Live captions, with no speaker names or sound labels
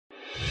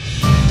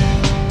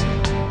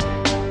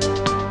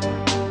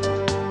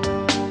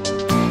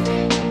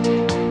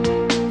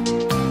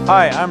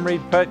Hi, I'm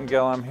Reed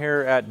Pettengill. I'm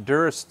here at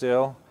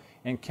Durastill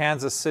in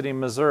Kansas City,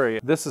 Missouri.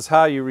 This is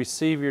how you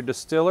receive your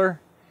distiller.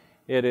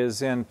 It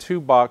is in 2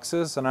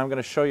 boxes, and I'm going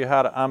to show you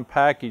how to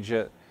unpackage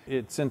it.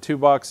 It's in 2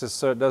 boxes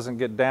so it doesn't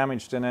get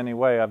damaged in any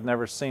way. I've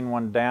never seen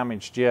one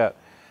damaged yet.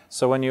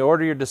 So when you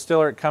order your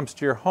distiller, it comes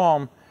to your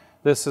home.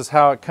 This is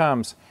how it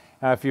comes.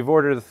 Now, if you've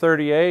ordered a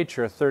 30H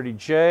or a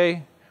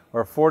 30J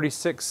or a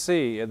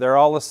 46C, they're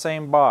all the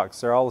same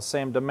box. They're all the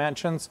same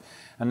dimensions,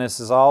 and this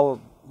is all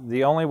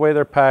the only way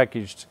they're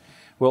packaged.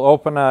 We'll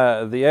open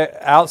the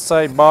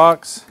outside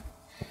box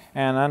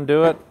and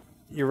undo it.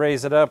 You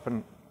raise it up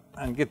and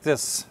get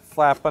this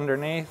flap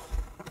underneath.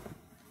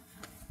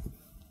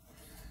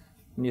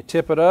 And you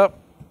tip it up.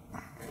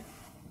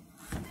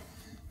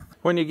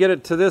 When you get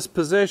it to this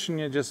position,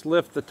 you just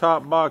lift the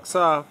top box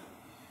off,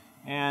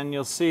 and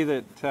you'll see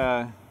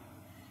that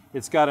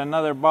it's got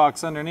another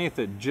box underneath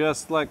it,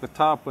 just like the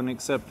top one,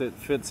 except it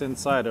fits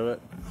inside of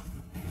it.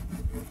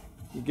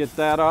 You get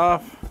that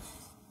off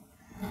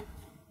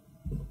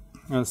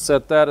and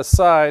set that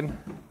aside.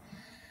 And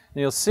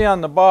you'll see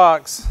on the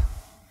box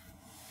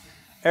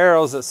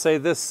arrows that say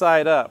this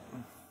side up.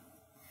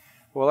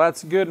 Well,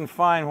 that's good and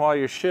fine while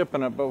you're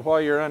shipping it, but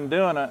while you're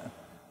undoing it,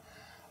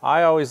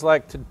 I always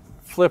like to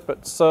flip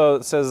it so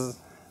it says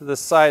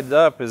this side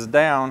up is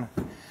down,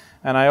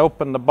 and I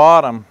open the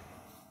bottom.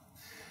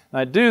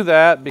 And I do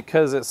that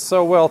because it's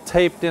so well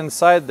taped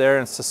inside there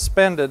and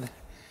suspended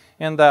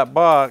in that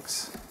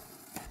box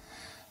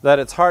that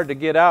it's hard to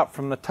get out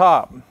from the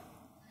top.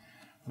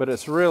 But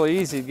it's really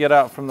easy to get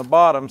out from the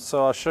bottom,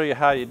 so I'll show you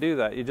how you do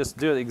that. You just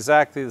do it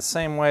exactly the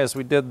same way as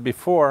we did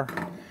before.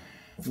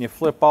 And you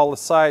flip all the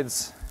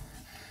sides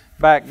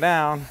back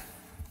down.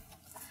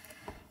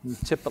 You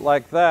tip it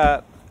like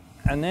that,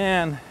 and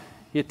then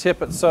you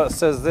tip it so it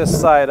says this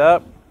side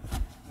up.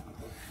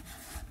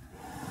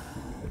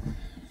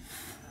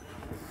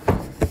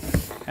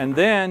 And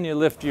then you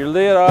lift your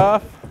lid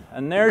off,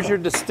 and there's your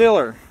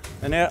distiller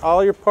and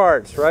all your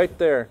parts right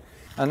there.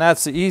 And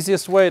that's the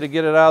easiest way to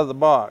get it out of the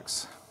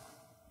box.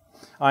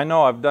 I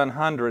know, I've done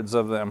hundreds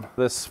of them.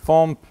 This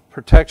foam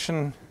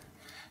protection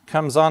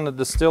comes on the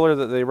distiller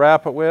that they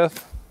wrap it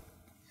with.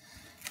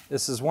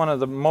 This is one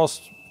of the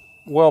most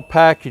well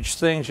packaged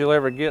things you'll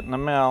ever get in the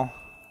mail.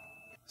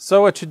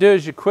 So what you do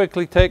is you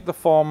quickly take the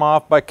foam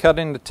off by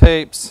cutting the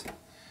tapes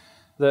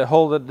that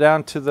hold it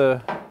down to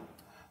the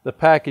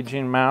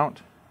packaging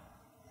mount.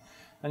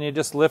 And you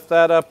just lift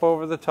that up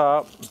over the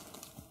top.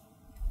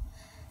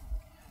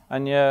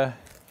 And you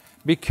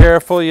be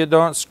careful you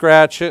don't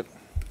scratch it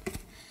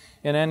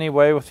in any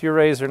way with your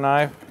razor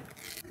knife.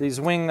 These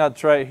wing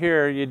nuts right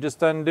here, you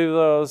just undo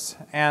those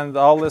and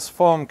all this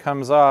foam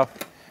comes off.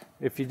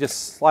 If you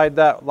just slide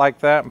that like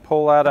that and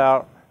pull that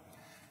out,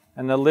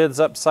 and the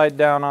lid's upside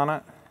down on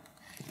it,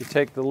 you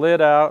take the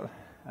lid out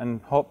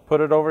and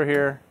put it over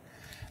here,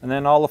 and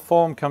then all the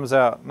foam comes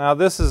out. Now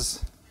this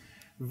is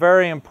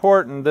very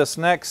important, this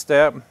next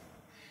step.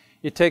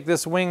 You take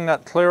this wing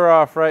nut clear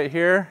off right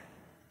here.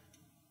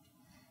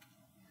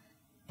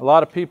 A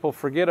lot of people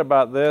forget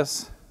about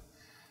this.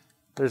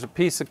 There's a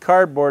piece of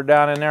cardboard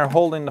down in there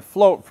holding the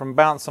float from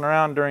bouncing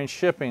around during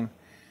shipping.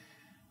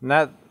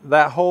 And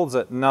that holds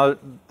it. Now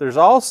there's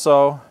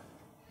also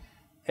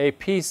a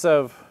piece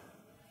of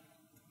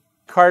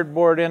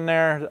cardboard in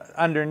there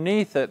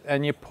underneath it,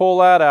 and you pull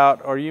that out,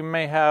 or you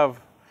may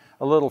have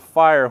a little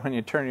fire when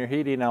you turn your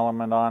heating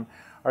element on,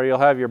 or you'll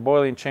have your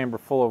boiling chamber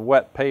full of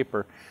wet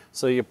paper.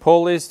 So you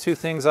pull these 2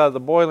 things out of the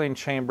boiling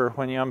chamber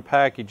when you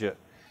unpackage it.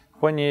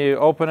 When you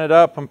open it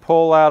up and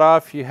pull that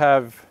off, you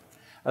have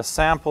a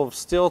sample of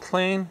Still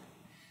Clean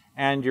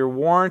and your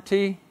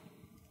warranty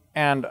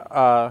and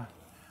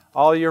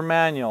all your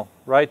manual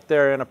right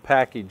there in a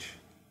package.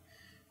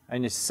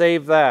 And you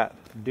save that.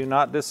 Do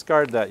not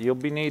discard that. You'll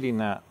be needing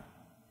that.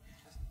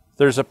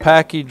 There's a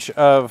package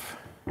of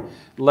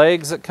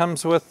legs that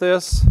comes with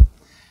this.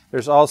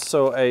 There's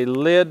also a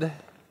lid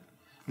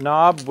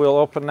knob. We'll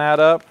open that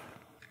up.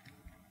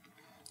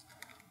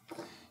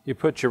 You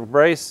put your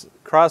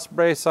cross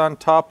brace on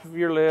top of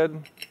your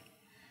lid,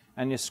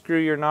 and you screw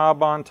your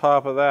knob on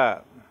top of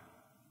that.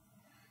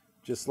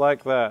 Just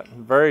like that.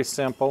 Very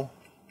simple.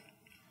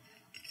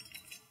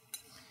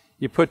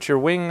 You put your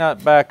wing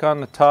nut back on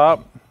the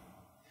top.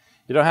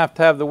 You don't have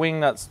to have the wing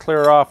nuts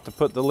clear off to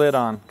put the lid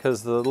on,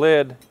 because the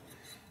lid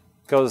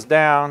goes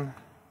down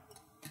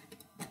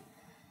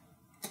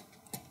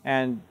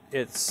and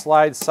it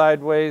slides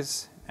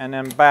sideways and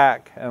then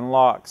back and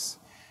locks.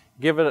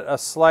 Give it a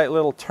slight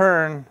little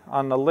turn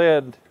on the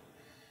lid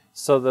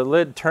so the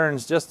lid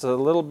turns just a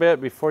little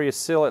bit before you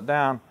seal it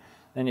down.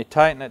 Then you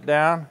tighten it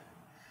down,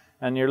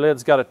 and your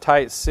lid's got a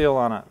tight seal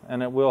on it,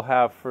 and it will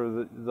have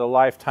for the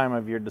lifetime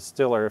of your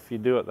distiller if you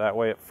do it that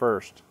way at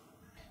first.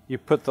 You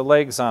put the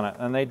legs on it,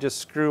 and they just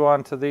screw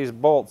onto these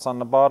bolts on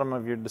the bottom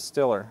of your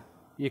distiller.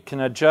 You can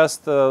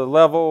adjust the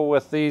level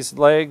with these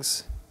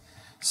legs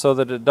so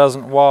that it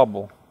doesn't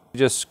wobble. You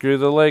just screw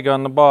the leg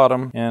on the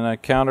bottom in a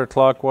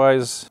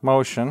counterclockwise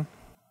motion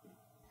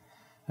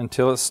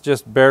until it's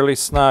just barely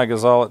snug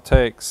is all it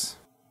takes.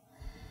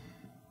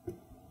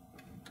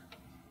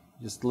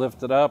 Just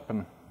lift it up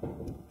and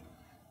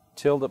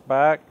tilt it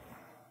back.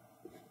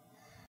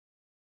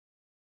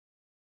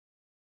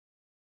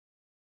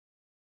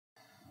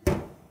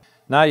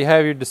 Now you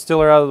have your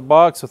distiller out of the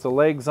box with the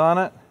legs on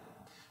it.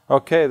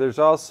 Okay, there's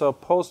also a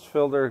post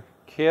filter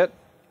kit,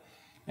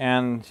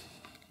 and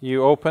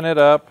you open it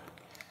up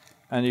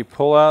and you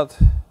pull out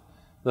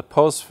the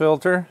post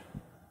filter,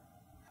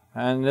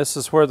 and this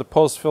is where the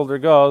post filter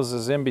goes,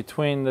 is in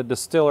between the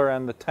distiller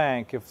and the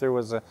tank, if there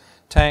was a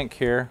tank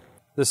here.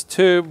 This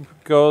tube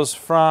goes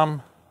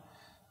from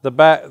the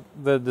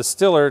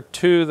distiller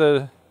to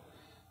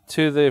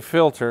the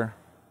filter,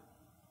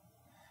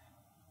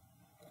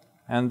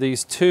 and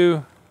these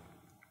two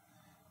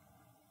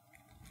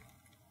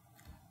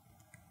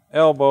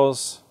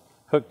elbows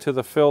hook to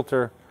the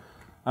filter,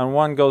 and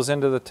one goes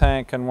into the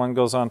tank and one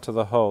goes onto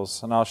the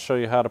hose, and I'll show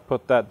you how to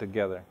put that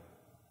together.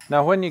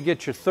 Now when you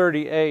get your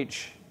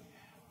 30H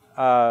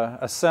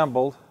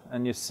assembled,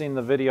 and you've seen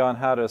the video on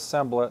how to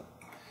assemble it,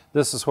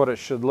 this is what it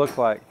should look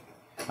like.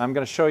 I'm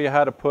going to show you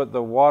how to put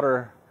the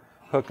water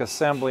hook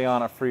assembly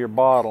on it for your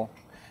bottle.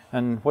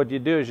 And what you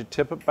do is you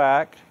tip it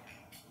back.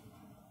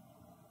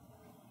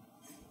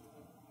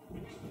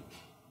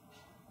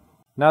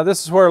 Now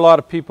this is where a lot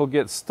of people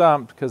get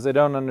stumped because they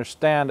don't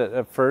understand it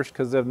at first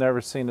because they've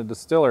never seen a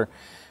distiller.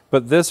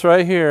 But this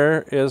right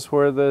here is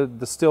where the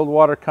distilled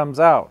water comes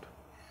out.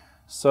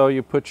 So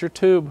you put your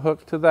tube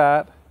hooked to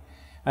that,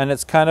 and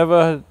it's kind of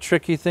a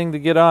tricky thing to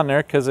get on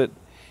there because it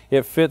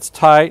fits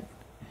tight,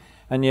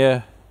 and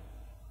you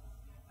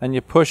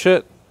push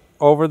it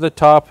over the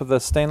top of the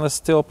stainless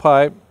steel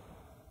pipe.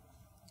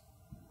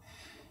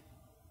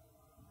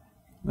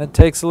 It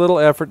takes a little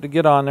effort to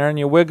get on there, and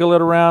you wiggle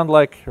it around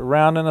like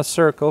around in a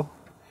circle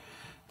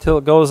till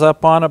it goes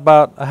up on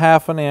about a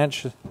half an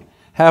inch.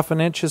 Half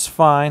an inch is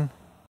fine.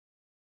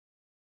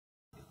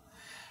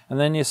 And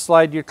then you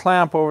slide your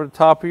clamp over the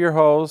top of your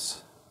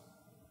hose,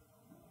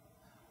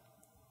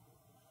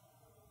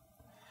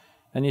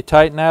 and you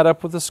tighten that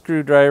up with a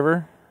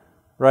screwdriver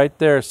right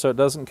there so it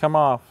doesn't come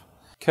off.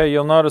 Okay,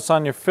 you'll notice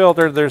on your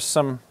filter there's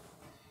some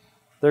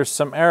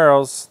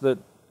arrows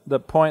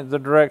that point the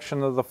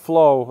direction of the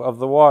flow of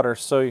the water.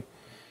 So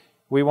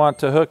we want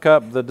to hook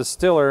up the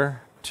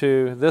distiller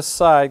to this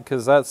side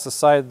because that's the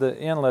side the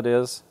inlet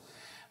is,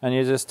 and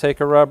you just take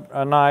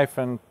a knife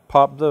and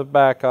pop the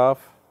back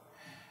off,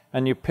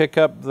 and you pick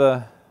up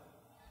the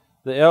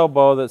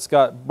elbow that's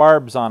got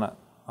barbs on it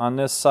on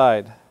this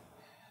side.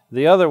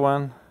 The other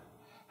one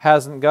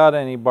hasn't got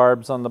any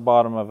barbs on the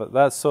bottom of it.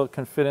 That's so it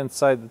can fit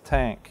inside the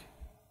tank.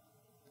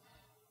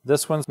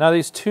 This one's, now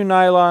these two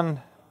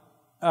nylon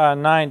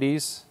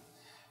 90s,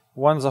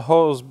 one's a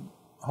hose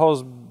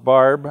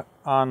barb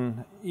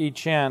on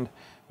each end,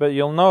 but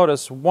you'll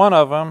notice one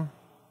of them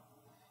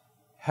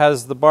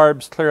has the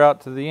barbs clear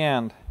out to the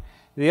end.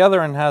 The other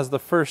one has the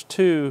first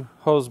two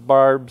hose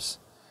barbs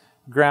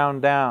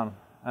ground down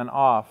and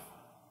off.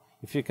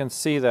 If you can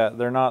see that,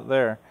 they're not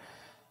there.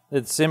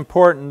 It's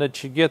important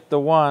that you get the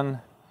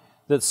one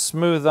that's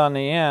smooth on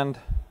the end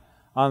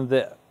on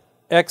the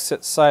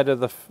exit side of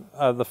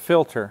the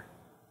filter,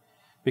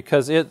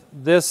 because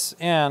this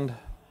end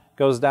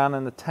goes down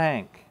in the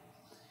tank.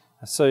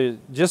 So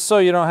just so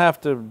you don't have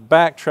to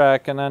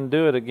backtrack and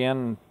undo it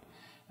again,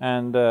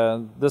 and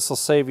this will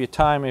save you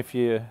time if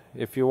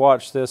you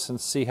watch this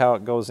and see how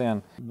it goes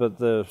in. But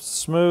the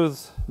smooth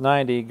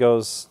 90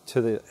 goes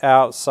to the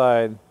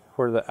outside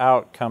where the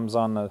out comes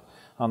on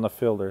the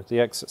filter, the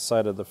exit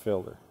side of the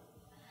filter.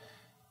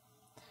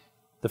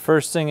 The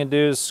first thing you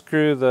do is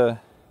screw the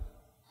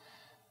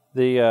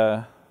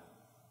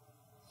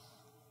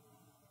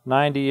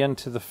 90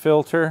 into the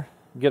filter,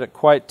 get it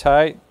quite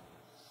tight,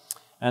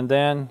 and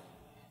then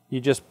you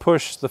just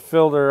push the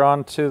filter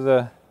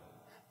onto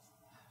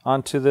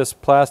this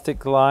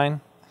plastic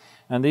line,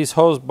 and these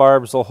hose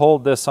barbs will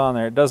hold this on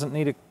there. It doesn't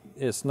need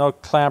it's no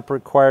clamp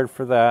required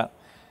for that,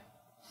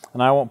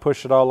 and I won't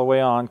push it all the way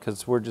on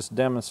because we're just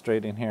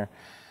demonstrating here.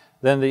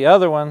 Then the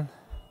other one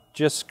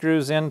just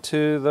screws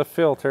into the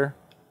filter.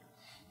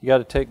 You got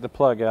to take the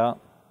plug out.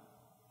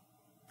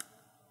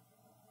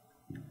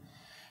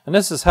 And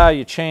this is how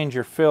you change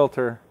your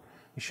filter.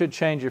 You should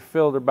change your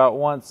filter about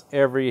once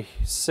every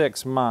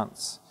 6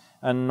 months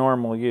in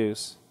normal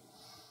use.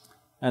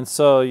 And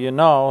so you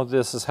know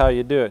this is how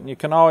you do it. And you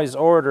can always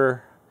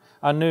order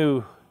a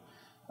new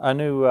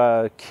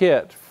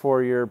kit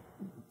for your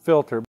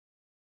filter.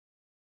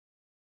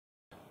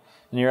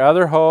 And your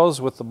other hose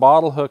with the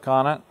bottle hook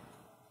on it.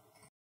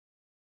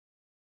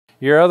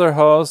 Your other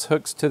hose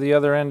hooks to the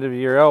other end of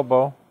your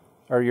elbow,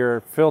 or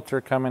your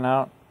filter coming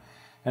out,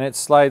 and it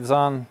slides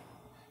on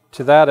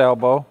to that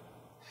elbow.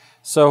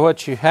 So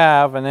what you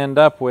have and end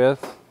up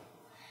with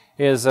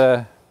is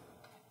a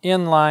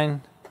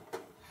inline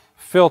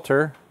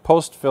filter,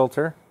 post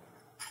filter.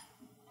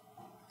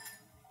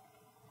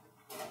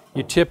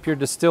 You tip your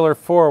distiller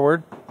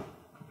forward,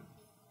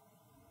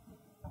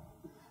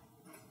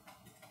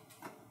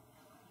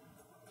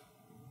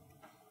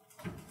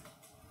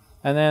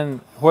 and then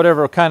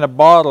whatever kind of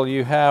bottle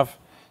you have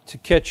to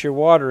catch your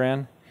water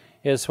in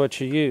is what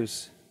you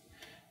use.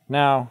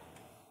 Now,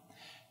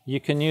 You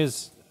can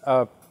use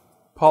a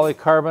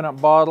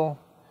polycarbonate bottle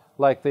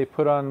like they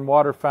put on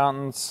water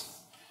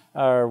fountains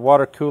or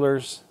water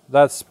coolers.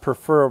 That's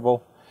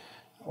preferable.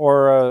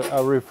 Or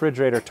a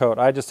refrigerator tote.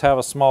 I just have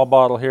a small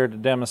bottle here to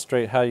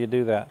demonstrate how you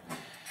do that.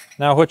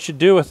 Now what you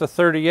do with the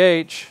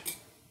 30H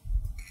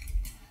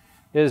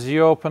is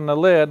you open the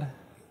lid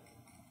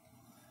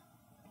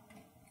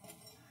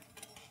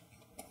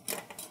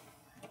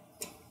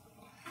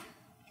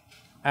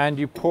and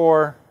you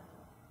pour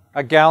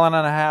 1.5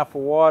 gallons of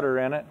water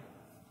in it,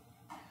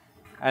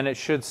 and it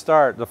should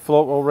start. The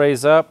float will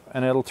raise up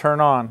and it'll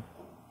turn on.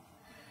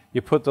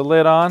 You put the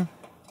lid on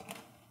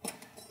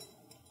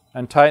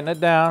and tighten it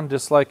down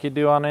just like you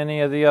do on any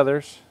of the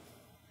others.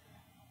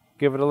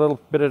 Give it a little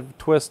bit of a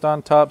twist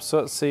on top so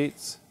it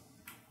seats.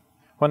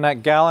 When that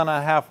 1.5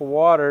 gallons of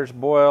water is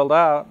boiled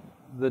out,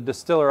 the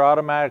distiller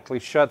automatically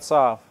shuts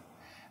off,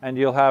 and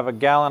you'll have 1.5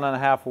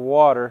 gallons of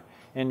water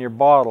in your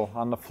bottle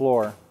on the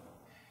floor.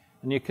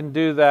 And you can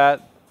do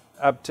that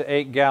up to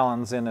 8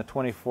 gallons in a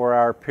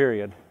 24-hour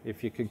period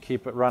if you could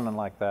keep it running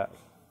like that.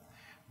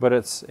 But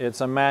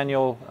it's a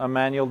manual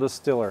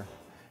distiller.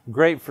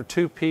 Great for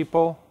 2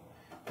 people.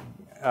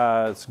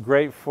 It's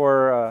great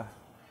for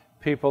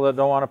people that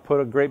don't want to put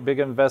a great big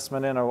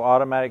investment in an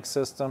automatic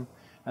system,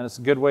 and it's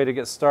a good way to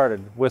get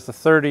started. With the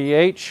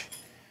 30H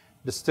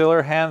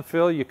distiller hand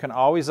fill, you can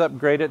always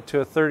upgrade it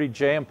to a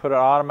 30J and put an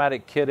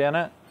automatic kit in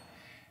it,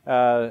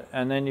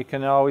 and then you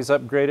can always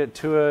upgrade it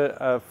to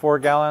a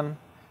 4-gallon,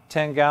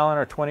 10-gallon,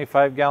 or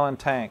 25-gallon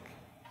tank.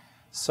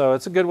 So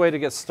it's a good way to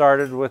get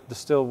started with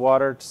distilled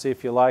water to see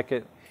if you like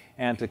it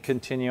and to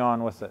continue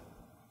on with it.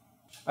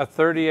 A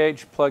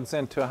 30H plugs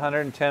into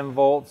 110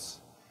 volts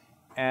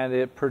and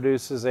it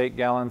produces 8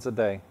 gallons a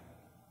day.